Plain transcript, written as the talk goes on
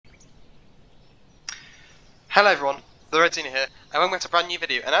Hello everyone, the Red Xena here, and welcome back to a brand new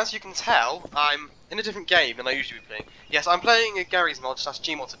video. And as you can tell, I'm in a different game than I usually be playing. Yes, I'm playing a Garry's mod /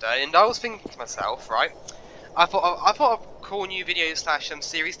 Gmod today, and I was thinking to myself, right? I thought a cool new video /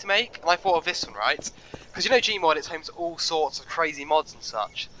 series to make, and I thought of this one, right? Because you know Gmod, it's home to all sorts of crazy mods and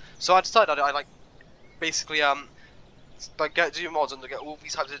such. So I decided I'd like basically do mods and get all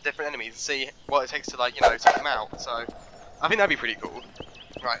these types of different enemies and see what it takes to take them out. So I think that'd be pretty cool.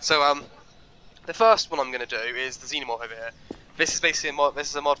 Right, so the first one I'm going to do is the Xenomorph over here. This is basically a mod. This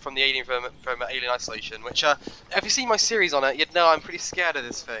is a mod from the Alien from Alien Isolation. Which, if you see my series on it, you'd know I'm pretty scared of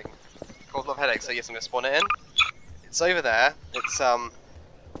this thing. Called Love Headache. So yes, I'm going to spawn it in. It's over there. It's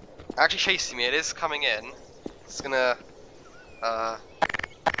actually chasing me. It is coming in. It's gonna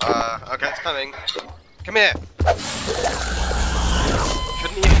okay, it's coming. Come here.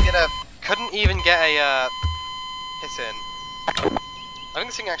 Couldn't even get a hit in. I think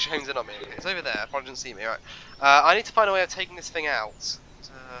this thing actually homes in on me. It's over there. Probably didn't see me. Right. I need to find a way of taking this thing out.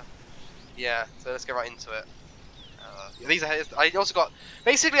 Yeah. So let's get right into it. These are. I also got.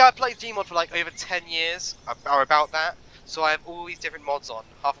 Basically, I played Gmod for like over 10 years, or about that. So I have all these different mods on,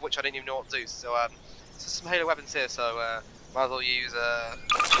 half of which I didn't even know what to do. So there's some Halo weapons here. So might as well use.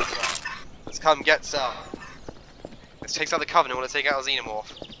 Let's come get some. Let's take out the Covenant. I want to take out a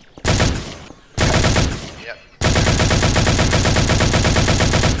Xenomorph. Yep.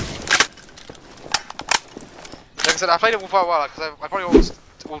 Like I said, I played it for quite a while because I probably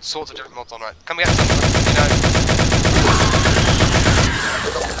all sorts of different mods on. Right, come get some,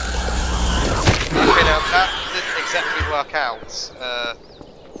 Okay, now that didn't exactly work out.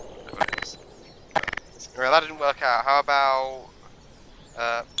 Right, that didn't work out. How about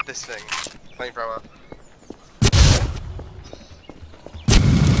this thing, flamethrower?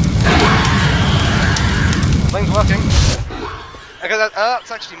 Thing's working. Okay,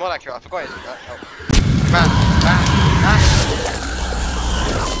 that's actually more accurate. I forgot to do that. Oh.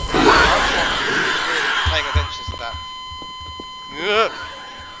 Paying attention to that.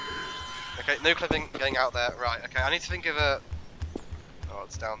 Okay, no clipping getting out there. Right, okay, I need to think of a... Oh,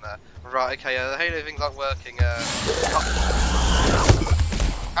 it's down there. Right, okay, the Halo things aren't working.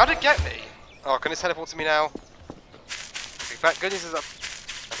 How'd it get me? Oh, can it teleport to me now? Okay, thank goodness is up.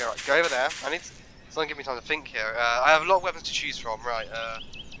 Okay, right, go over there. It's not giving me time to think here. I have a lot of weapons to choose from, right,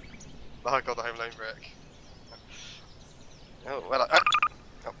 oh god, the Home Alone brick. Oh, well,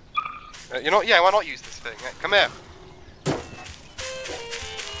 you know, yeah, why not use this thing? Come here!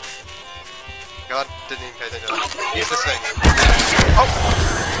 God, didn't even pay attention to that. Use this thing. Oh!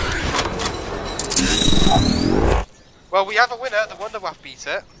 Well, we have a winner, the Wonderwaff beat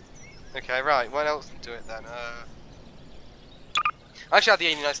it. Okay, right, what else to do it then? I actually have the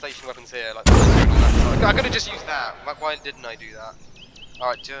Alien Isolation weapons here, like I could have just used that. Why didn't I do that?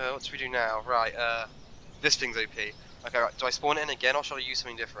 Alright, what should we do now? Right, this thing's OP. Okay, right, do I spawn it in again or should I use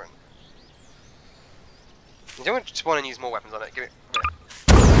something different? You don't want to spawn and use more weapons on it. Give it.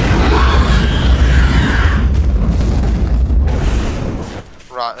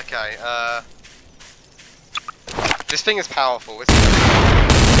 Right, okay, this thing is powerful.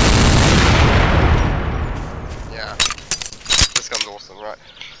 Yeah. This gun's awesome, right.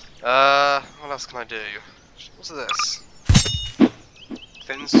 What else can I do? What's this?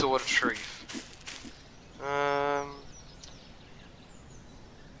 Thin Sword of Truth.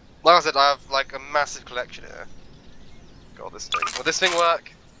 Like I said, I have like a massive collection here. God, this thing. Will this thing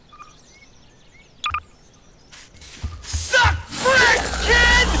work? Suck frick,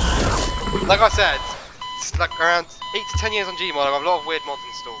 kid! Like I said, it's like around 8 to 10 years on Gmod. I have a lot of weird mods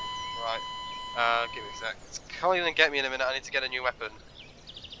installed. Right. Give me a sec. It's can't even get me in a minute. I need to get a new weapon.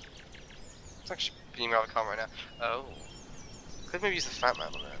 It's actually being rather calm right now. Oh. Could maybe use the Fat Man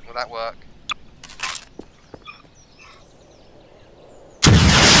on it. Will that work?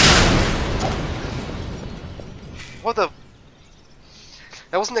 What the?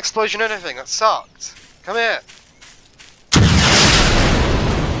 There wasn't an explosion or anything. That sucked. Come here.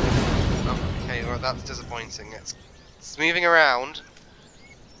 Oh, okay, well, that's disappointing. It's moving around.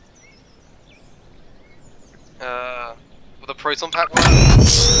 Will the proton pack work?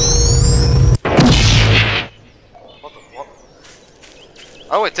 What?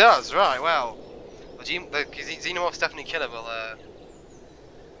 Oh, it does. Right. Well, the Xenomorph's definitely killer. Well,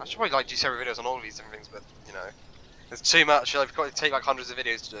 I should probably do several videos on all of these different things, but you know, there's too much. I've got to take like hundreds of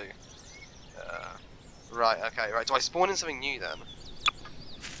videos to do. Right. Okay. Right. Do I spawn in something new then?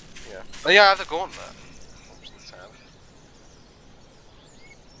 Yeah. Oh yeah, I have the gauntlet.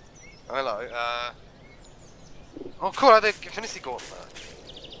 Oh, hello. Oh cool, I have the Infinity Gauntlet.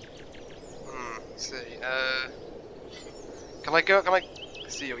 Let's see, can I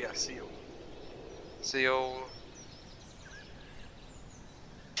seal? Yeah, seal. Seal.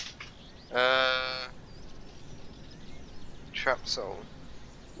 Trap soul.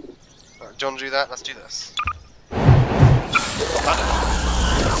 Right, John, do that. Let's do this.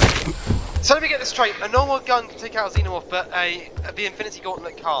 So let me get this straight. A normal gun can take out a Xenomorph, but the Infinity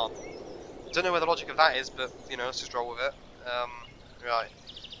Gauntlet can't. Don't know where the logic of that is, but you know, let's just roll with it. Right.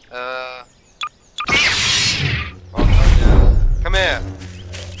 Oh, yeah. Come here.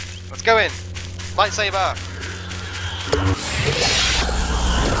 Let's go in. Lightsaber.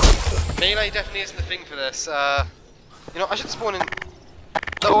 Melee definitely isn't the thing for this. You know, I should spawn in.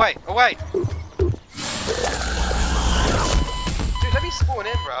 No, away, away. Dude, let me spawn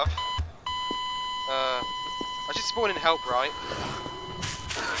in, bruv. I should spawn in help, right?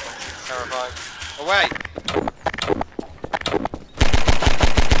 Terrifying. Away!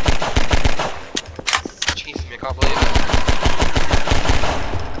 Jeez, I can't believe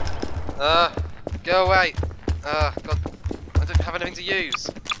it. Go away. God, I don't have anything to use.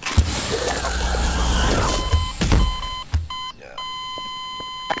 Yeah.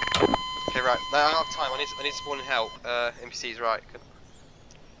 Okay, right. Now I don't have time. I need to spawn in help. NPCs, right?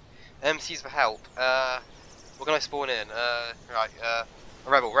 NPCs for help. What can I spawn in? Right. A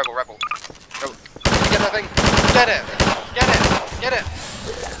rebel. Get that thing! Get it! Get it!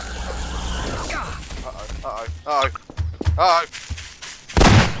 Uh-oh.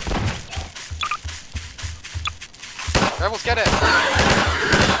 Rebels, get it!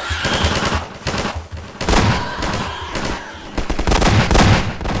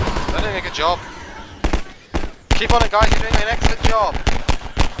 They're doing a good job. Keep on it, guys, you're doing an excellent job.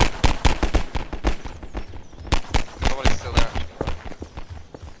 Somebody's still there.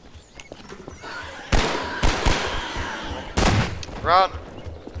 Run!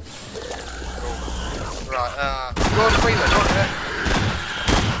 Cool. Right, go on the freeway, go on it.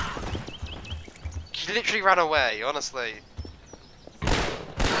 He literally ran away, honestly.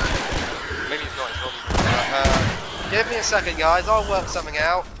 Maybe he's not, give me a second, guys, I'll work something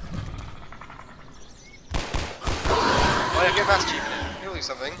out. Oh yeah, get Master Chief in it. He'll do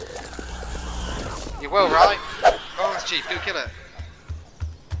something. You will, right? Oh, Master Chief, go kill it.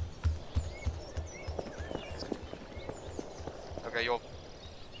 Okay, you're...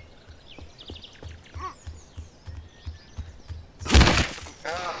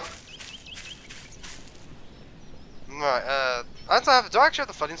 Right, do I actually have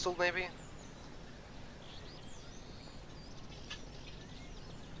the flood installed, maybe?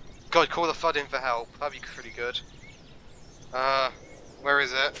 God, call the flood in for help. That'd be pretty good. Where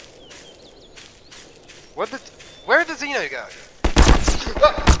is it? Where did Xeno go?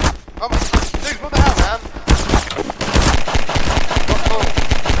 Oh my... Dude, what the hell, man? Not cool.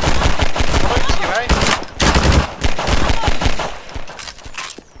 Come over to you, eh?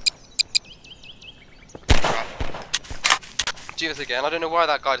 Do this again. I don't know why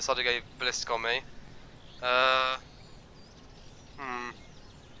that guy decided to go ballistic on me.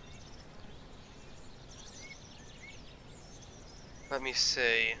 Let me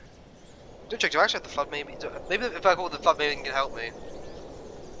see. Don't check. Do I actually have the flood? Maybe. Maybe if I call the flood, maybe it can help me.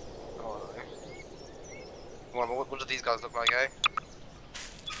 Oh no. What do these guys look like, eh?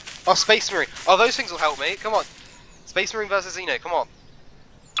 Oh, Space Marine. Oh, those things will help me. Come on. Space Marine versus Xeno. Come on.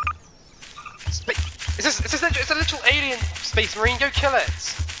 It's a literal alien Space Marine. Go kill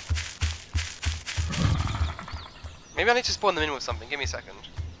it. Maybe I need to spawn them in with something. Give me a second.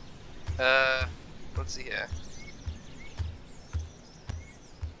 Let's see here.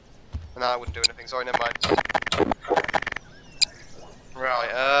 No, I wouldn't do anything. Sorry, never mind.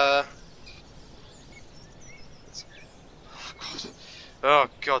 Right, oh,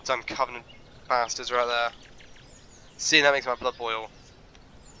 goddamn Covenant bastards right there. Seeing that makes my blood boil.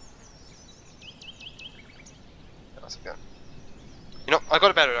 That's okay. You know, I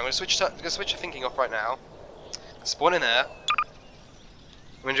got a better. I'm gonna switch the thinking off right now. Spawn in there.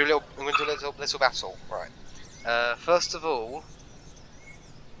 I'm gonna do a little battle. Right. First of all,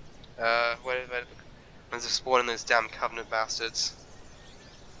 where I'm just spawning those damn Covenant bastards.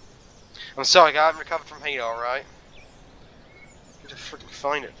 I'm sorry, I haven't recovered from Halo, right? I need to freaking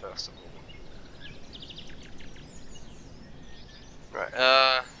find it first of all.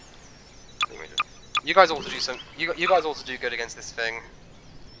 Right, you guys ought to do some. You guys ought to do good against this thing.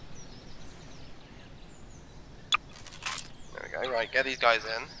 There we go. Right, get these guys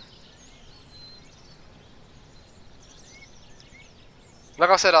in. Like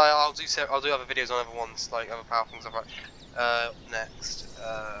I said, I'll do other videos on other ones, like other powerful things. Like next,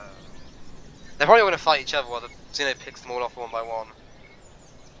 they're probably going to fight each other while the Xeno picks them all off one by one.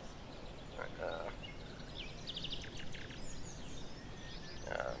 Right,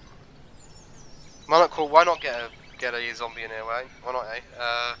 Why not call? Why not get a zombie in here? Way? Why not?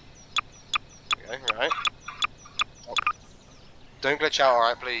 Okay, right. Oh. Don't glitch out,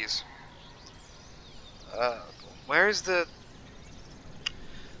 alright, please. Where is the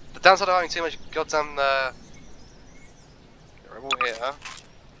downside of having too much goddamn rebel here?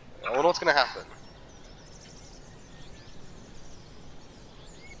 I wonder what's gonna happen.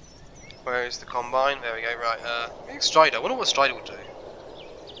 Where is the combine? There we go. Right. Maybe Strider. I wonder what Strider would do.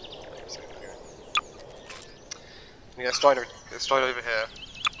 Yeah, Strider over here.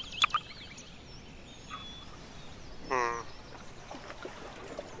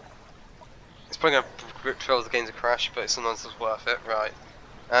 It's probably gonna grip 12 the game's a crash, but sometimes it's worth it, right?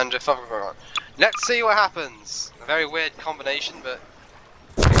 And if I'm right, let's see what happens. A very weird combination, but.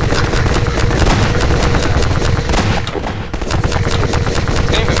 It's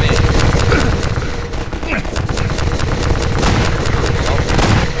going for me.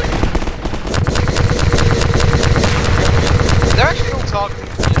 They're actually all targeting.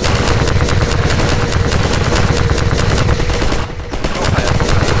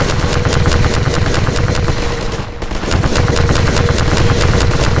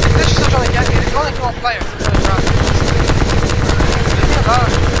 Players, doing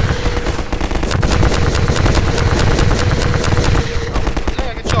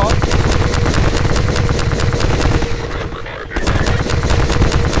a good job.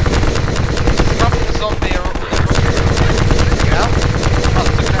 Stopping the zombie or yeah. Oh,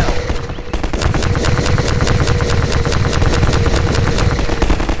 took it out.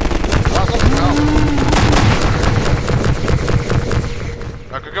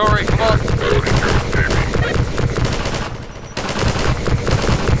 Garry, come on.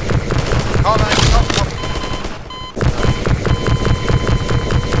 Come on, come.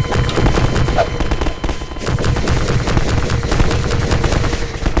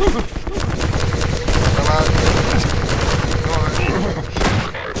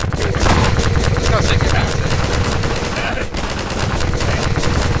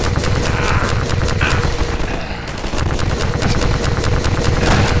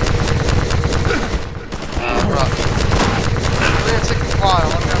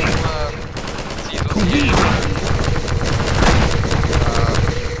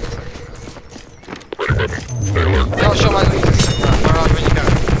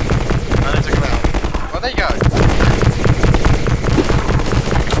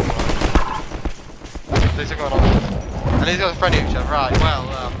 And he's got a friend of each other, right,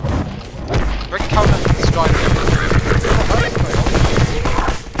 well, bring counter and strike him.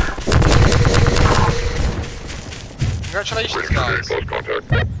 Congratulations, guys.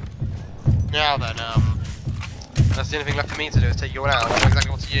 Now then, that's the only thing left for me to do is take you all out. I know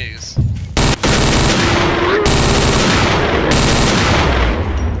exactly what to use.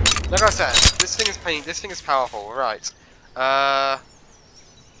 Like I said, this thing is powerful, right.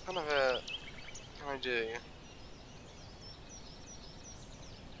 Kind of a... What can I do?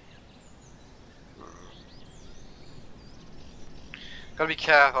 Gotta be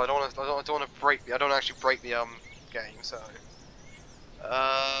careful. I don't want to break the. I don't actually break the game. So,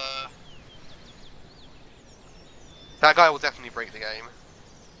 that guy will definitely break the game.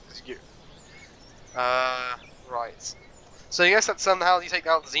 Right. So I guess that's how you take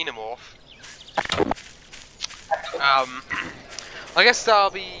out the Xenomorph. I guess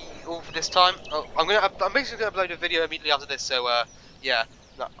that'll be all for this time. Oh, I'm basically gonna upload a video immediately after this. So yeah.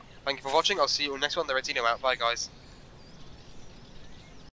 No, thank you for watching. I'll see you on the next one. The Red Xeno out. Bye, guys.